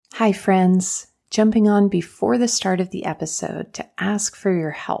Hi, friends. Jumping on before the start of the episode to ask for your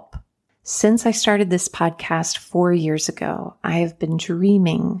help. Since I started this podcast 4 years ago, I have been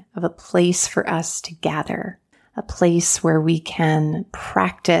dreaming of a place for us to gather, a place where we can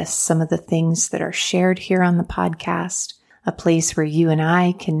practice some of the things that are shared here on the podcast, a place where you and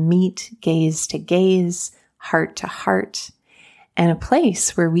I can meet gaze to gaze, heart to heart, and a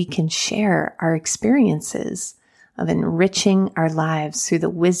place where we can share our experiences of enriching our lives through the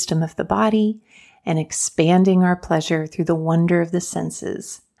wisdom of the body and expanding our pleasure through the wonder of the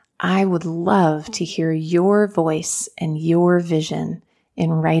senses. I would love to hear your voice and your vision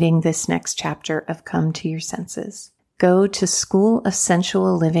in writing this next chapter of Come to Your Senses. Go to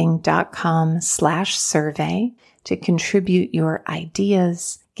schoolofsensualliving.com/survey to contribute your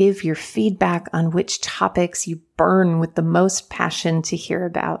ideas, give your feedback on which topics you burn with the most passion to hear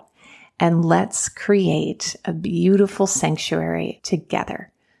about, and let's create a beautiful sanctuary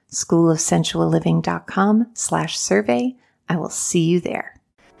together. schoolofsensualliving.com/survey. I will see you there.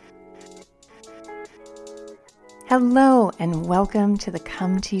 Hello, and welcome to the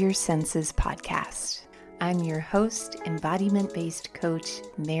Come to Your Senses podcast. I'm your host, embodiment-based coach,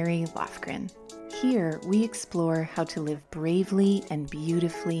 Mary Lofgren. Here, we explore how to live bravely and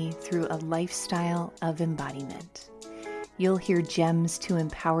beautifully through a lifestyle of embodiment. You'll hear gems to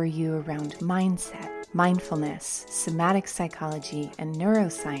empower you around mindset, mindfulness, somatic psychology, and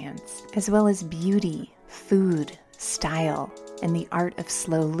neuroscience, as well as beauty, food, style, and the art of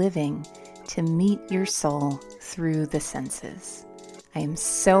slow living to meet your soul through the senses. I am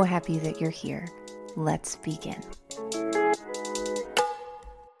so happy that you're here. Let's begin.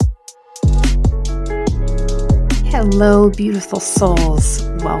 Hello, beautiful souls.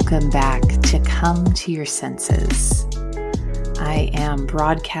 Welcome back to Come to Your Senses. I am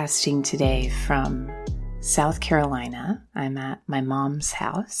broadcasting today from South Carolina. I'm at my mom's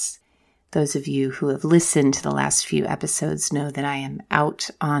house. Those of you who have listened to the last few episodes know that I am out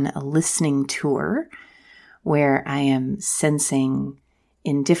on a listening tour where I am sensing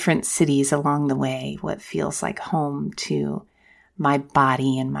in different cities along the way what feels like home to my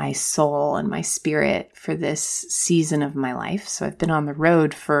body and my soul and my spirit for this season of my life. So I've been on the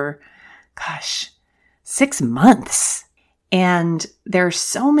road for, 6 months. And there are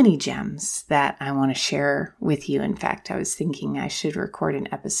so many gems that I want to share with you. In fact, I was thinking I should record an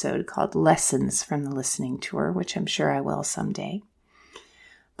episode called Lessons from the Listening Tour, which I'm sure I will someday.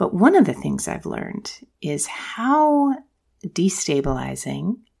 But one of the things I've learned is how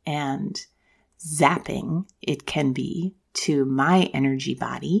destabilizing and zapping it can be to my energy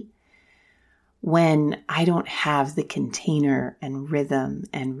body when I don't have the container and rhythm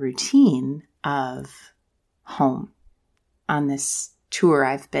and routine of home. On this tour,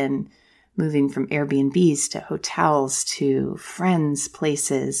 I've been moving from Airbnbs to hotels to friends'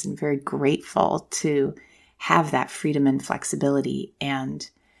 places and very grateful to have that freedom and flexibility. And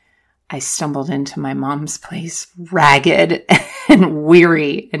I stumbled into my mom's place ragged and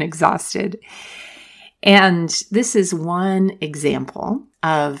weary and exhausted. And this is one example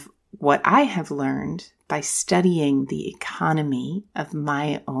of what I have learned by studying the economy of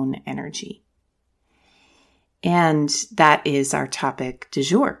my own energy. And that is our topic du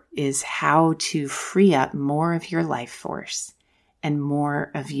jour, is how to free up more of your life force and more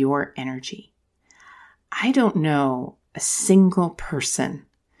of your energy. I don't know a single person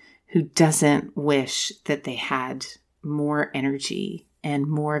who doesn't wish that they had more energy and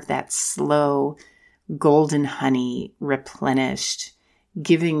more of that slow, golden honey replenished,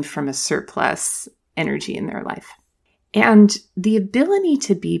 giving from a surplus energy in their life. And the ability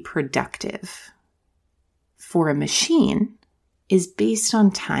to be productive for a machine is based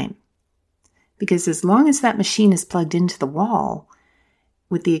on time. Because as long as that machine is plugged into the wall,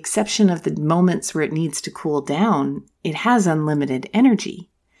 with the exception of the moments where it needs to cool down, it has unlimited energy.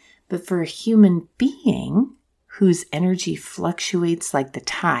 But for a human being whose energy fluctuates like the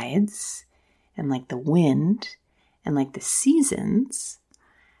tides and like the wind and like the seasons,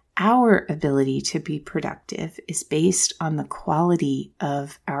 our ability to be productive is based on the quality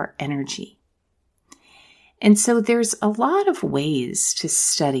of our energy. And so there's a lot of ways to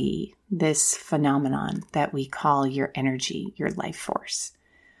study this phenomenon that we call your energy, your life force.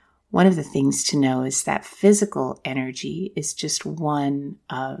 One of the things to know is that physical energy is just one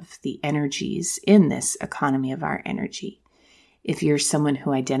of the energies in this economy of our energy. If you're someone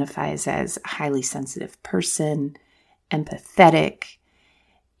who identifies as a highly sensitive person, empathetic,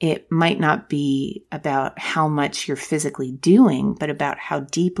 it might not be about how much you're physically doing, but about how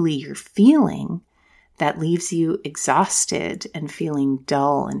deeply you're feeling. That leaves you exhausted and feeling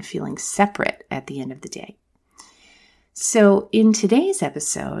dull and feeling separate at the end of the day. So in today's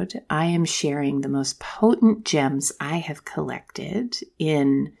episode, I am sharing the most potent gems I have collected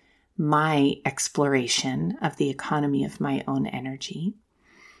in my exploration of the economy of my own energy,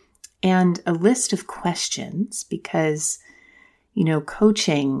 and a list of questions because,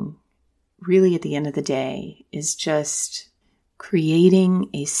 coaching really at the end of the day is just creating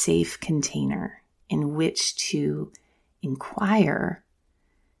a safe container in which to inquire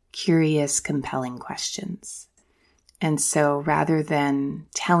curious, compelling questions. And so rather than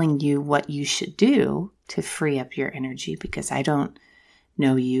telling you what you should do to free up your energy, because I don't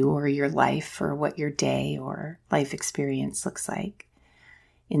know you or your life or what your day or life experience looks like,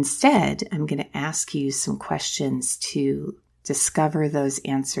 instead, I'm going to ask you some questions to discover those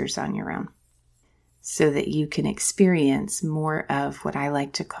answers on your own so that you can experience more of what I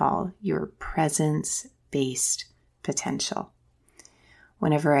like to call your presence-based potential.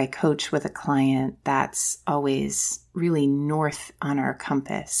 Whenever I coach with a client, that's always really north on our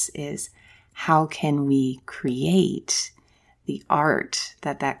compass is how can we create the art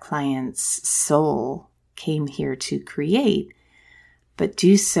that client's soul came here to create, but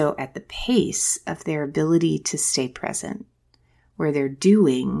do so at the pace of their ability to stay present, where their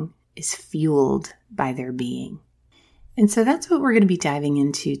doing is fueled by their being. And so that's what we're going to be diving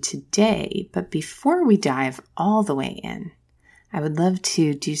into today. But before we dive all the way in, I would love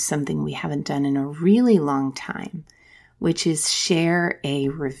to do something we haven't done in a really long time, which is share a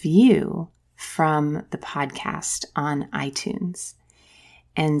review from the podcast on iTunes.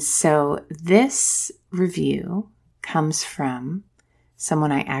 And so this review comes from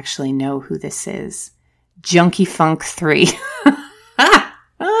someone I actually know who this is, Junkie Funk 3.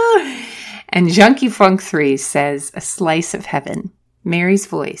 And Junkie Funk 3 says, "A slice of heaven. Mary's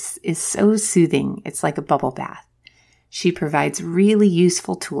voice is so soothing, it's like a bubble bath. She provides really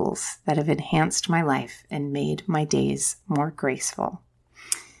useful tools that have enhanced my life and made my days more graceful."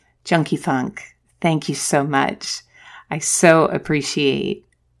 Junkie Funk, thank you so much. I so appreciate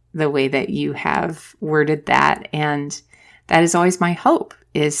the way that you have worded that. And that is always my hope,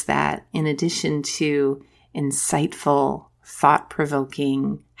 is that in addition to insightful,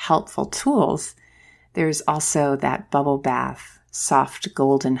 thought-provoking, helpful tools, there's also that bubble bath, soft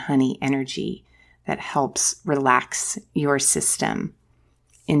golden honey energy that helps relax your system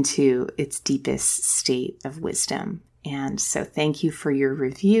into its deepest state of wisdom. And so thank you for your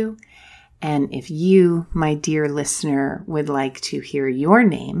review. And if you, my dear listener, would like to hear your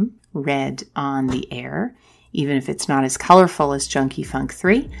name read on the air, even if it's not as colorful as Junkie Funk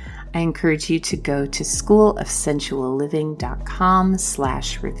 3, I encourage you to go to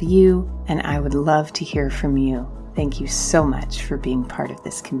schoolofsensualliving.com/review, and I would love to hear from you. Thank you so much for being part of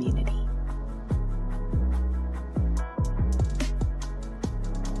this community.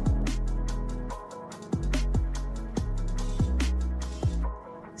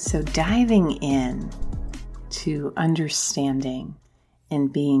 So diving in to understanding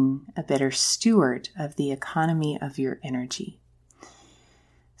and being a better steward of the economy of your energy.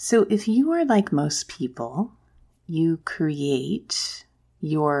 So if you are like most people, you create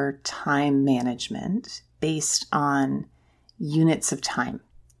your time management based on units of time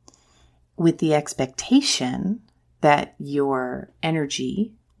with the expectation that your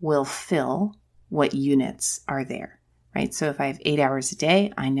energy will fill what units are there, right? So if I have 8 hours a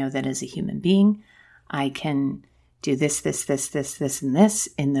day, I know that as a human being, I can do this, and this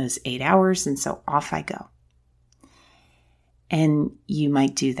in those 8 hours. And so off I go. And you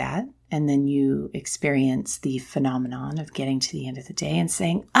might do that. And then you experience the phenomenon of getting to the end of the day and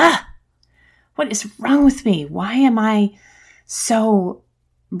saying, what is wrong with me? Why am I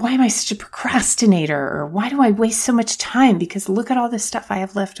such a procrastinator? Or why do I waste so much time? Because look at all this stuff I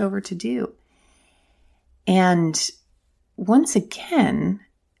have left over to do. And once again,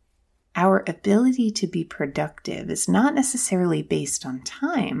 our ability to be productive is not necessarily based on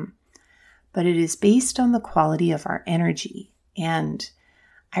time, but it is based on the quality of our energy. And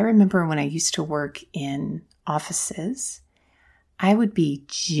I remember when I used to work in offices, I would be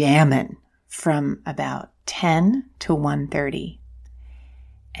jamming from about 10 to 1:30.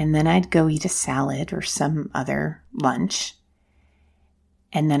 And then I'd go eat a salad or some other lunch.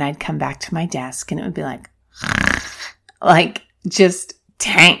 And then I'd come back to my desk and it would be like just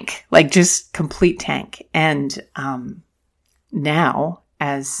tank, just complete tank. And now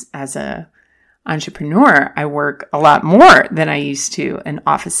as a entrepreneur, I work a lot more than I used to in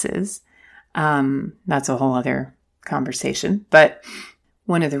offices. That's a whole other conversation. But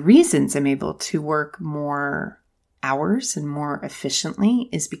one of the reasons I'm able to work more hours and more efficiently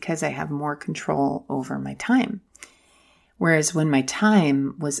is because I have more control over my time. Whereas when my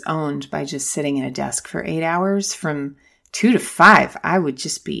time was owned by just sitting at a desk for 8 hours, from 2 to 5, I would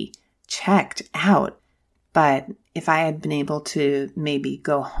just be checked out. But if I had been able to maybe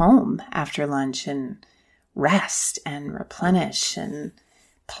go home after lunch and rest and replenish and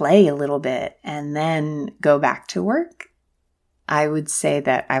play a little bit and then go back to work, I would say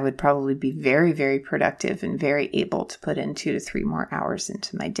that I would probably be very, very productive and very able to put in 2 to 3 more hours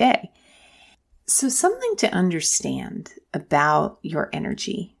into my day. So something to understand about your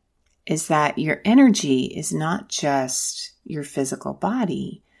energy is that your energy is not just your physical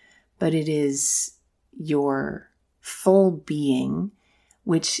body, but it is your full being,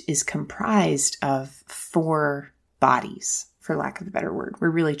 which is comprised of 4 bodies, for lack of a better word. We're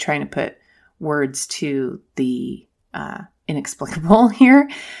really trying to put words to the inexplicable here,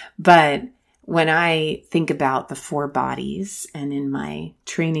 but when I think about the 4 bodies, and in my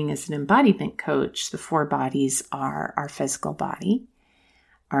training as an embodiment coach, the 4 bodies are our physical body,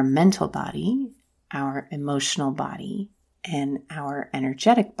 our mental body, our emotional body, and our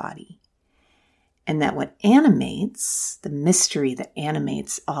energetic body. And that what animates, the mystery that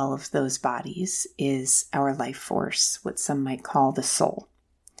animates all of those bodies, is our life force, what some might call the soul.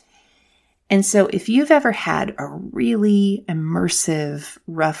 And so if you've ever had a really immersive,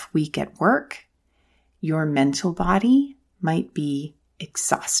 rough week at work, your mental body might be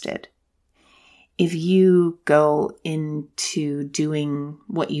exhausted. If you go into doing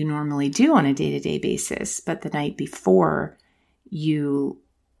what you normally do on a day-to-day basis, but the night before you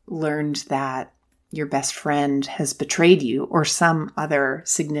learned that your best friend has betrayed you or some other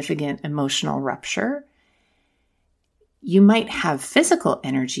significant emotional rupture, you might have physical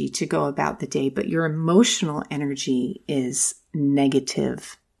energy to go about the day, but your emotional energy is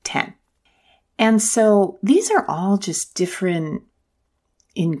 -10. And so these are all just different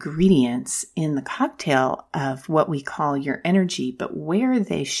ingredients in the cocktail of what we call your energy, but where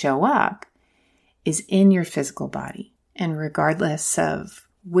they show up is in your physical body. And regardless of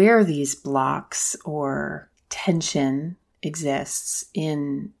where these blocks or tension exists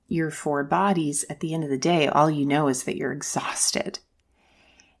in your 4 bodies, at the end of the day, all you know is that you're exhausted.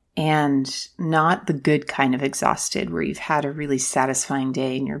 And not the good kind of exhausted where you've had a really satisfying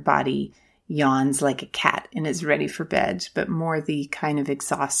day and your body yawns like a cat and is ready for bed, but more the kind of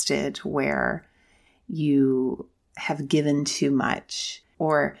exhausted where you have given too much,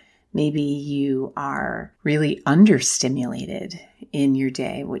 or maybe you are really understimulated in your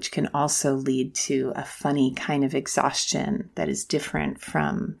day, which can also lead to a funny kind of exhaustion that is different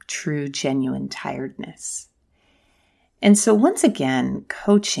from true, genuine tiredness. And so once again,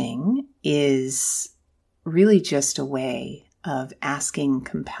 coaching is really just a way of asking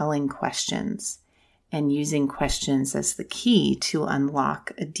compelling questions and using questions as the key to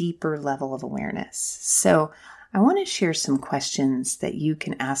unlock a deeper level of awareness. So I want to share some questions that you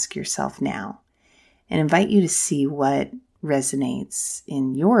can ask yourself now and invite you to see what resonates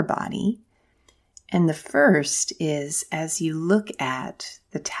in your body. And the first is, as you look at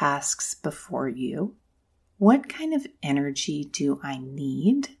the tasks before you, what kind of energy do I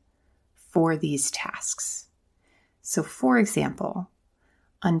need for these tasks? So for example,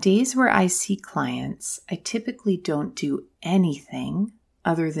 on days where I see clients, I typically don't do anything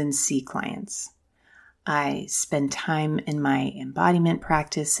other than see clients. I spend time in my embodiment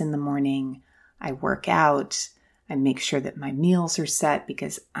practice in the morning. I work out. I make sure that my meals are set,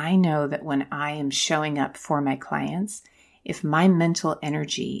 because I know that when I am showing up for my clients, if my mental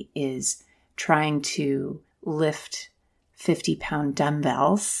energy is trying to lift 50-pound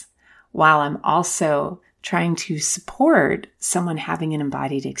dumbbells while I'm also trying to support someone having an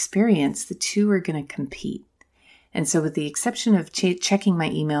embodied experience, the two are going to compete. And so with the exception of checking my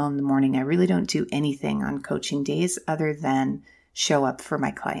email in the morning, I really don't do anything on coaching days other than show up for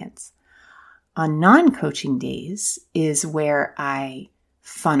my clients. On non-coaching days is where I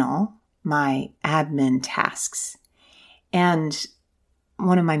funnel my admin tasks. And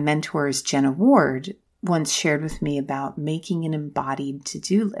one of my mentors, Jenna Ward, once shared with me about making an embodied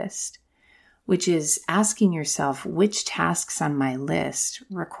to-do list, which is asking yourself which tasks on my list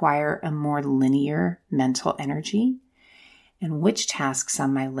require a more linear mental energy and which tasks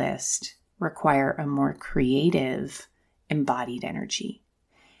on my list require a more creative embodied energy.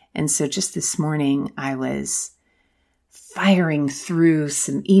 And so just this morning, I was firing through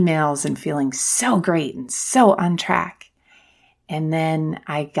some emails and feeling so great and so on track. And then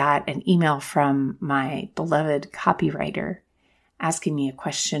I got an email from my beloved copywriter asking me a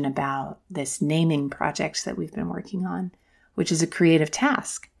question about this naming project that we've been working on, which is a creative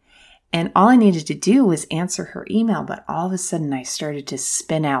task. And all I needed to do was answer her email, but all of a sudden I started to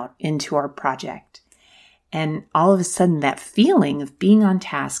spin out into our project. And all of a sudden, that feeling of being on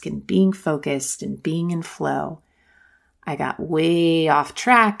task and being focused and being in flow, I got way off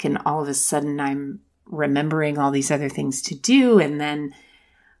track, and all of a sudden I'm remembering all these other things to do, and then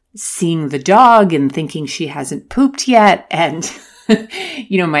seeing the dog and thinking she hasn't pooped yet. And,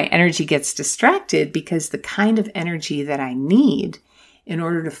 my energy gets distracted, because the kind of energy that I need in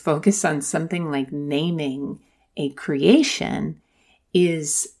order to focus on something like naming a creation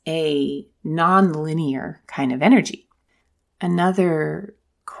is a non-linear kind of energy. Another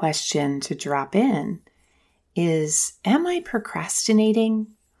question to drop in is, am I procrastinating,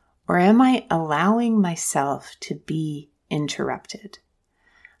 or am I allowing myself to be interrupted?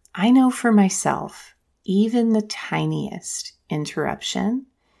 I know for myself, even the tiniest interruption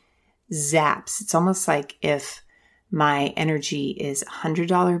zaps. It's almost like if my energy is a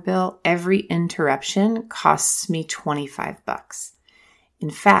 $100 bill, every interruption costs me $25. In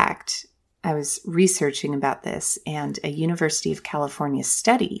fact, I was researching about this, and a University of California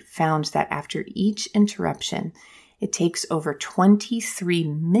study found that after each interruption, it takes over 23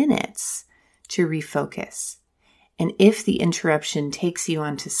 minutes to refocus. And if the interruption takes you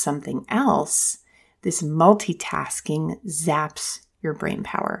onto something else, this multitasking zaps your brain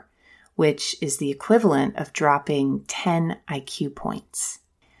power, which is the equivalent of dropping 10 IQ points.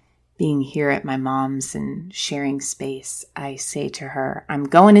 Being here at my mom's and sharing space, I say to her, I'm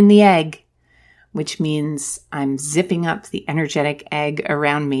going in the egg, which means I'm zipping up the energetic egg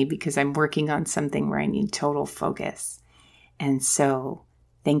around me because I'm working on something where I need total focus. And so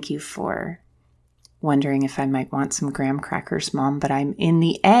thank you for wondering if I might want some graham crackers, Mom, but I'm in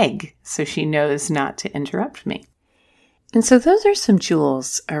the egg, so she knows not to interrupt me. And so those are some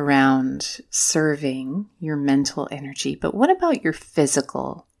jewels around serving your mental energy. But what about your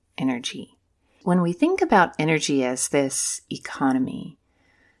physical energy? When we think about energy as this economy,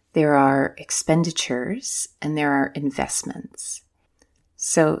 there are expenditures and there are investments.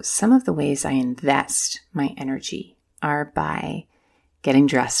 So some of the ways I invest my energy are by getting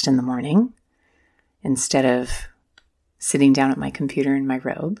dressed in the morning instead of sitting down at my computer in my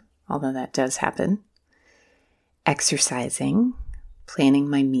robe, although that does happen. Exercising, planning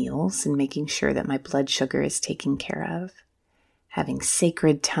my meals and making sure that my blood sugar is taken care of. Having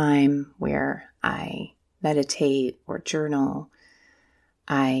sacred time where I meditate or journal.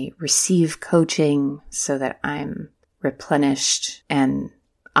 I receive coaching so that I'm replenished and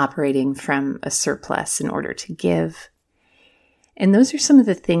operating from a surplus in order to give. And those are some of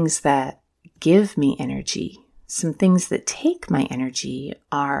the things that give me energy. Some things that take my energy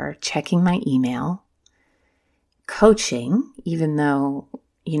are checking my email, coaching, even though,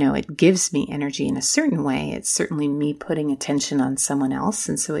 it gives me energy in a certain way. It's certainly me putting attention on someone else,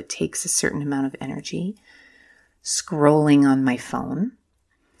 and so it takes a certain amount of energy. Scrolling on my phone.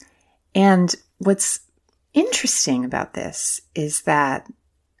 And what's interesting about this is that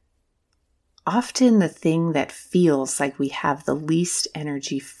often the thing that feels like we have the least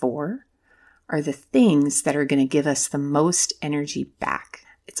energy for are the things that are going to give us the most energy back.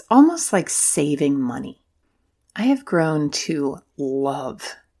 It's almost like saving money. I have grown to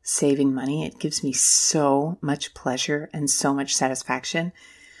love saving money. It gives me so much pleasure and so much satisfaction.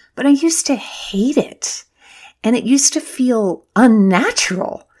 But I used to hate it. And it used to feel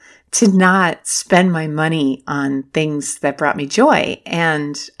unnatural to not spend my money on things that brought me joy.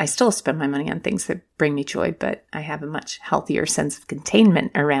 And I still spend my money on things that bring me joy, but I have a much healthier sense of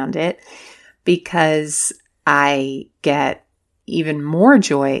containment around it because I get even more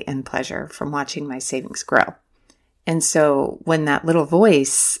joy and pleasure from watching my savings grow. And so when that little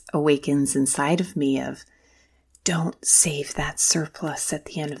voice awakens inside of me of, don't save that surplus at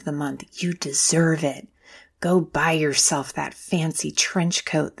the end of the month, you deserve it. Go buy yourself that fancy trench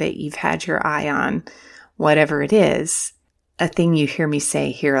coat that you've had your eye on, whatever it is. A thing you hear me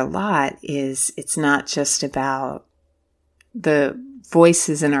say here a lot is it's not just about the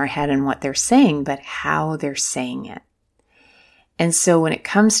voices in our head and what they're saying, but how they're saying it. And so when it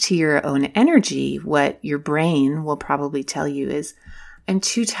comes to your own energy, what your brain will probably tell you is, I'm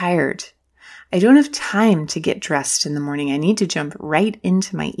too tired. I don't have time to get dressed in the morning. I need to jump right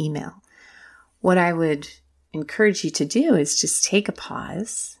into my email. What I would encourage you to do is just take a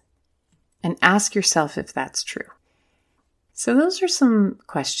pause and ask yourself if that's true. So those are some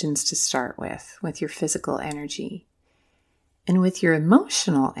questions to start with your physical energy. And with your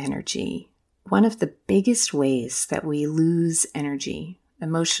emotional energy, one of the biggest ways that we lose energy,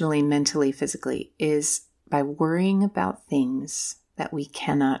 emotionally, mentally, physically, is by worrying about things that we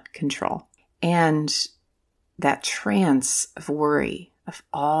cannot control. And that trance of worry, of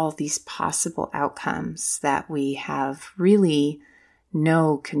all these possible outcomes that we have really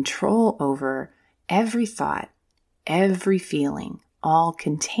no control over, every thought, every feeling, all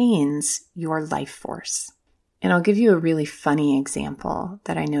contains your life force. And I'll give you a really funny example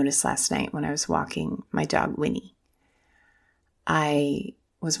that I noticed last night when I was walking my dog, Winnie. I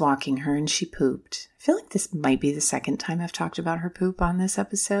was walking her and she pooped. I feel like this might be the second time I've talked about her poop on this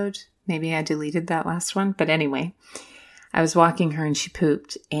episode. Maybe I deleted that last one. But anyway, I was walking her and she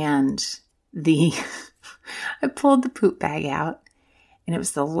pooped, and I pulled the poop bag out, and it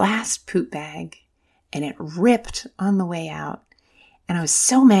was the last poop bag, and it ripped on the way out. And I was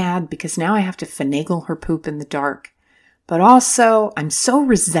so mad because now I have to finagle her poop in the dark. But also I'm so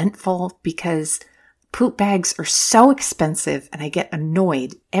resentful because poop bags are so expensive and I get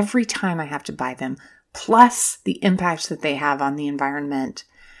annoyed every time I have to buy them, plus the impact that they have on the environment.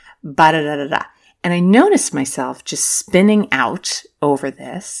 And I noticed myself just spinning out over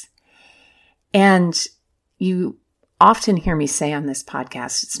this. And you often hear me say on this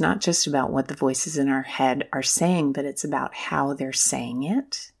podcast, it's not just about what the voices in our head are saying, but it's about how they're saying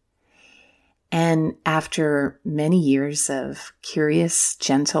it. And after many years of curious,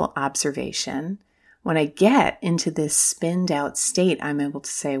 gentle observation, when I get into this spinned out state, I'm able to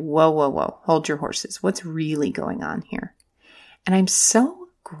say, whoa, hold your horses. What's really going on here? And I'm so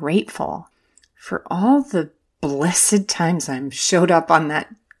grateful for all the blessed times I'm showed up on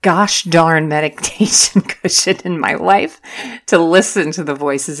that gosh darn meditation cushion in my life to listen to the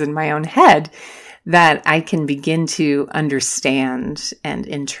voices in my own head, that I can begin to understand and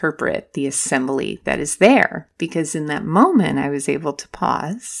interpret the assembly that is there. Because in that moment, I was able to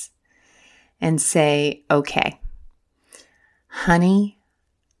pause and say, okay, honey,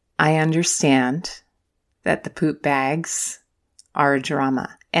 I understand that the poop bags are a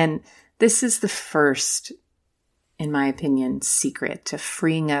drama. And this is the first, in my opinion, secret to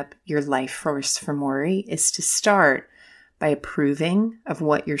freeing up your life force from worry, is to start by approving of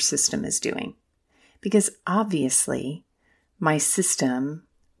what your system is doing. Because obviously, my system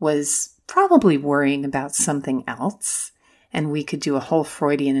was probably worrying about something else. And we could do a whole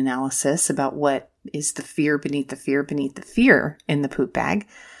Freudian analysis about what is the fear beneath the fear beneath the fear in the poop bag.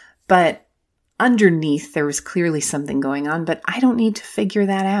 But underneath, there was clearly something going on, but I don't need to figure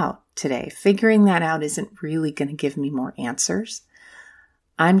that out today. Figuring that out isn't really going to give me more answers.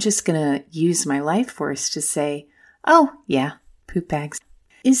 I'm just going to use my life force to say, oh yeah, poop bags.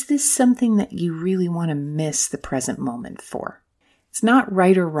 Is this something that you really want to miss the present moment for? It's not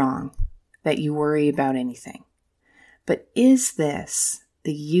right or wrong that you worry about anything. But is this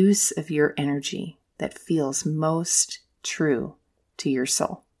the use of your energy that feels most true to your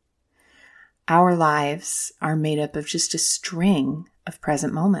soul? Our lives are made up of just a string of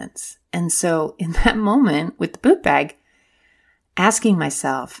present moments. And so in that moment with the poop bag, asking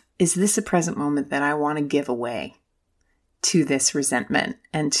myself, is this a present moment that I want to give away to this resentment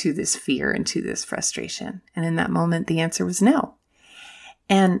and to this fear and to this frustration? And in that moment, the answer was no.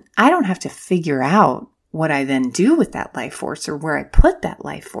 And I don't have to figure out what I then do with that life force or where I put that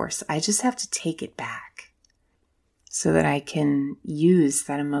life force. I just have to take it back so that I can use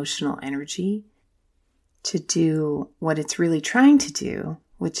that emotional energy to do what it's really trying to do,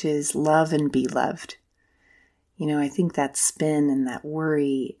 which is love and be loved. You know, I think that spin and that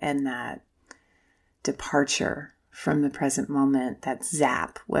worry and that departure from the present moment, that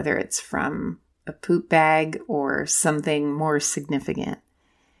zap, whether it's from a poop bag or something more significant,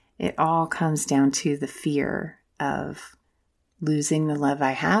 it all comes down to the fear of losing the love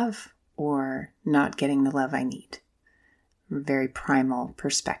I have or not getting the love I need. A very primal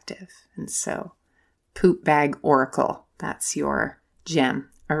perspective. And so, poop bag oracle, that's your gem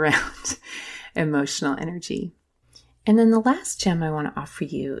around emotional energy. And then the last gem I want to offer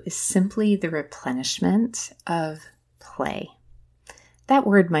you is simply the replenishment of play. That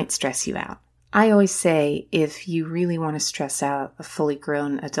word might stress you out. I always say, if you really want to stress out a fully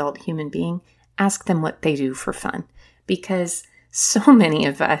grown adult human being, ask them what they do for fun. Because so many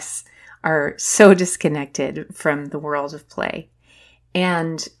of us are so disconnected from the world of play.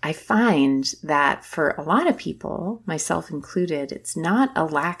 And I find that for a lot of people, myself included, it's not a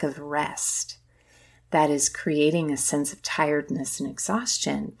lack of rest that is creating a sense of tiredness and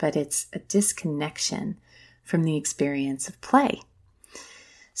exhaustion, but it's a disconnection from the experience of play.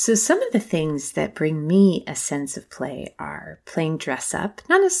 So some of the things that bring me a sense of play are playing dress up,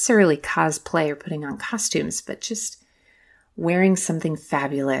 not necessarily cosplay or putting on costumes, but just wearing something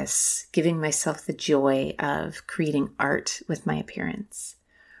fabulous, giving myself the joy of creating art with my appearance,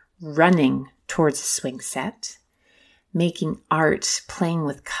 running towards a swing set, making art, playing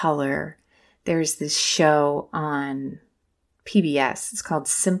with color. There's this show on PBS. It's called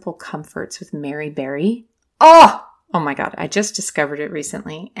Simple Comforts with Mary Berry. Oh my God. I just discovered it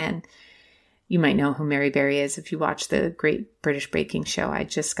recently. And You might know who Mary Berry is if you watch the Great British Baking Show. I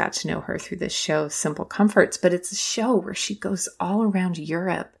just got to know her through this show, Simple Comforts, but it's a show where she goes all around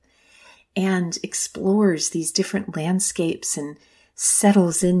Europe and explores these different landscapes and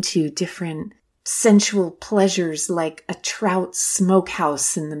settles into different sensual pleasures like a trout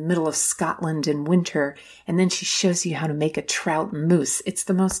smokehouse in the middle of Scotland in winter. And then she shows you how to make a trout mousse. It's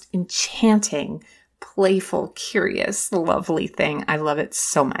the most enchanting, playful, curious, lovely thing. I love it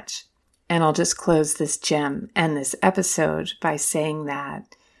so much. And I'll just close this gem and this episode by saying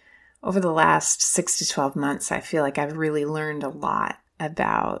that over the last 6 to 12 months, I feel like I've really learned a lot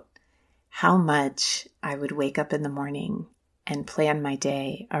about how much I would wake up in the morning and plan my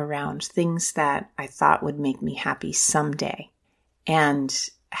day around things that I thought would make me happy someday. And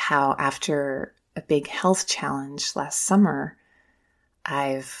how after a big health challenge last summer,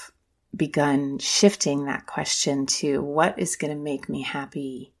 I've begun shifting that question to what is going to make me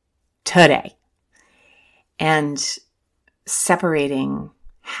happy today, and separating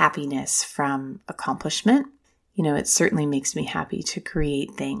happiness from accomplishment. You know, it certainly makes me happy to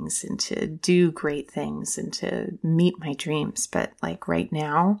create things and to do great things and to meet my dreams. But like right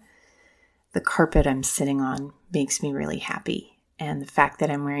now, the carpet I'm sitting on makes me really happy. And the fact that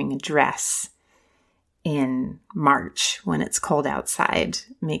I'm wearing a dress in March when it's cold outside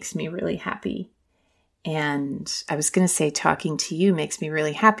makes me really happy. And I was going to say talking to you makes me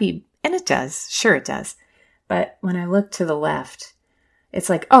really happy. And it does. Sure, it does. But when I look to the left,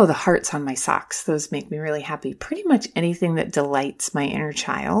 it's like, oh, the hearts on my socks. Those make me really happy. Pretty much anything that delights my inner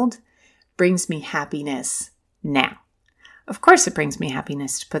child brings me happiness now. Of course, it brings me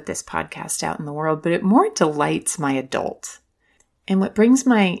happiness to put this podcast out in the world, but it more delights my adult. And what brings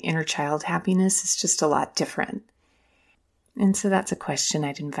my inner child happiness is just a lot different. And so that's a question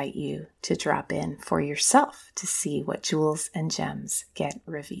I'd invite you to drop in for yourself to see what jewels and gems get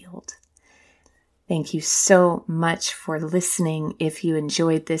revealed. Thank you so much for listening. If you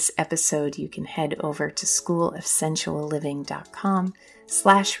enjoyed this episode, you can head over to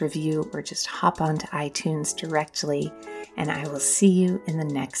schoolofsensualliving.com/review or just hop onto iTunes directly, and I will see you in the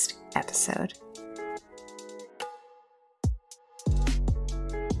next episode.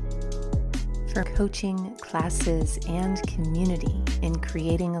 For coaching, classes, and community in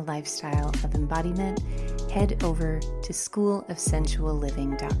creating a lifestyle of embodiment, head over to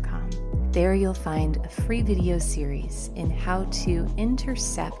schoolofsensualliving.com. There you'll find a free video series in how to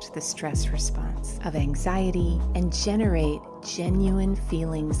intercept the stress response of anxiety and generate genuine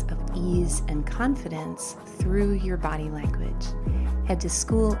feelings of ease and confidence through your body language. Head to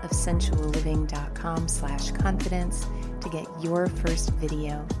schoolofsensualliving.com/confidence to get your first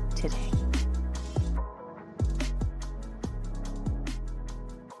video today.